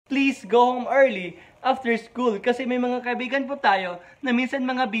please go home early after school. Kasi may mga kaibigan po tayo na minsan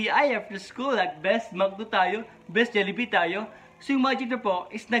mga BI after school. Like best McDo tayo, best Jollibee tayo. So yung budget na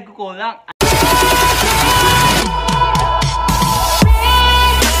po is nagkukulang.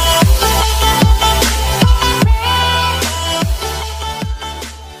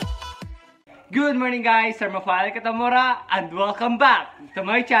 Good morning guys, Sir Rafael Katamura and welcome back to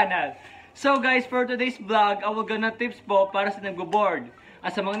my channel. So guys, for today's vlog, I will gonna tips po para sa nagbo-board.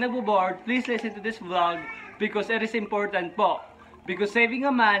 At sa mga nagbo-board, please listen to this vlog because it is important po. Because saving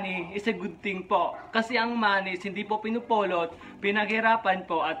a money is a good thing po. Kasi ang money is hindi po pinupulot, pinaghirapan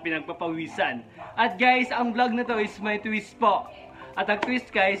po at pinagpapawisan. At guys, ang vlog na to is may twist po. At ang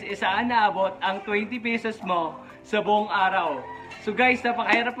twist guys, is saan naabot ang 20 pesos mo sa buong araw. So guys,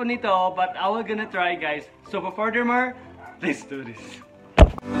 napakahirap po nito, but I will gonna try guys. So furthermore, let's do this.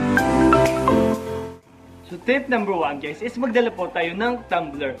 So tip number 1 guys, is magdala po tayo ng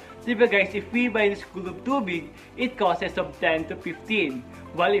tumbler. Diba guys, if we buy this school of tubig, it costs of 10 to 15.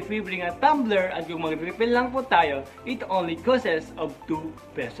 While if we bring a tumbler at yung mag-refill lang po tayo, it only costs of 2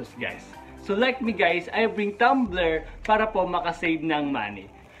 pesos guys. So like me guys, I bring tumbler para po makasave ng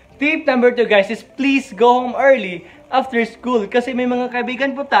money. Tip number 2 guys is please go home early after school. Kasi may mga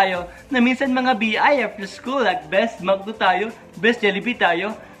kaibigan po tayo na minsan mga BI after school. Like best McDo tayo, best Jollibee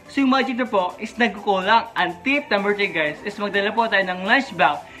tayo. So yung budget na po is nagkukulang. And tip number 3 guys is magdala po tayo ng lunch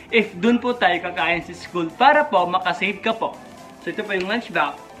bag if dun po tayo kakain sa school para po makasave ka po. So ito po yung lunch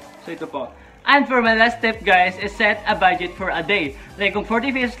bag. So ito po. And for my last tip guys is set a budget for a day. Like kung 40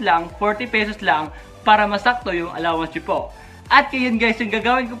 pesos lang, 40 pesos lang para masakto yung allowance nyo po. At ngayon guys, yung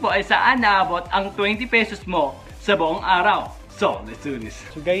gagawin ko po ay saan naabot ang 20 pesos mo sa buong araw. So, let's do this.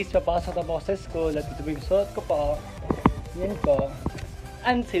 So guys, papasok na po sa school at ito po yung suot ko po. Yan po.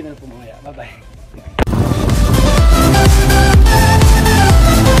 And see you na po mamaya. Bye-bye.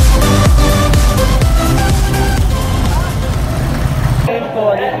 Ngayon po,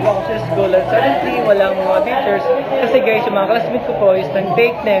 dito po ako sa school at suddenly walang mga teachers. Kasi guys, yung mga classmates ko po is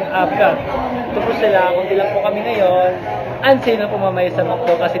nag-take na yung APCA. Ito po sila, kung ilang po kami ngayon. And sino po mamaya sa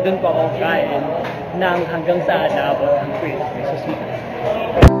McDo kasi dun po ako kain ng hanggang sa naabot ng 20 pesos mo.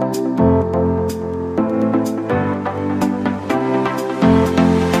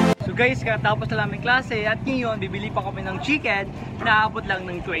 So guys, katapos na namin klase at ngayon bibili pa kami ng chicken na abot lang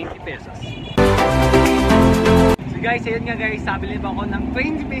ng 20 pesos. So guys, ayun nga guys, sabili pa ako ng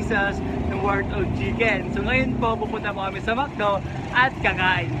 20 pesos ng worth of chicken. So ngayon po, pupunta po kami sa McDo at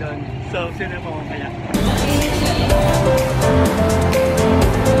kakain doon. So, sino po mamaya?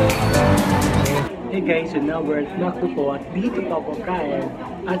 Hey guys, so now we're at McDo po at dito pa po kain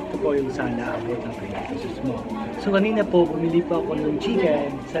at ito po yung sana abot ng 20 pesos mo. So kanina po, bumili po ako ng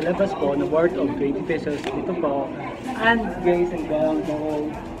chicken sa labas po na worth of 20 pesos dito po. And guys, nagdawang po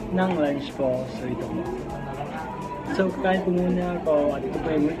ng lunch po. So ito po. So kain po muna ako at ito po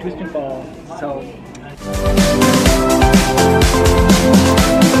yung twist nyo po. So,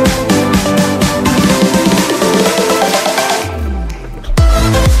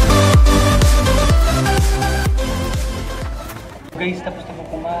 guys, tapos na po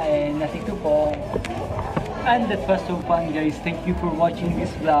kumain. Nasito po. And that was so fun guys. Thank you for watching this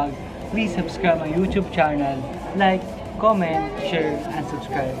vlog. Please subscribe my YouTube channel. Like, comment, share, and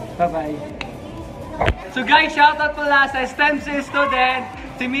subscribe. Bye-bye. So guys, shoutout pala sa STEM student.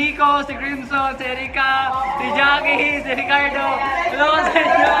 Si Miko, si Crimson, si Erika, si Jackie, si Ricardo. Hello sa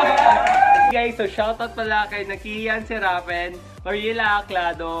inyo! Guys, so shoutout pala kay Nakian Serapen, Mariela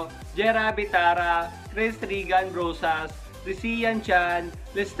Aclado, Jera Bitara, Chris Regan Rosas, Rician Chan,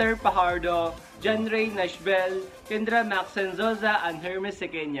 Lester Pajardo, John Ray Nashbel, Kendra Maxen Zoza, and Hermes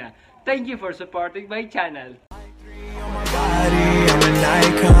Sequeña. Thank you for supporting my channel.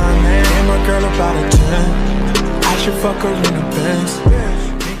 I should fuck her in the Benz.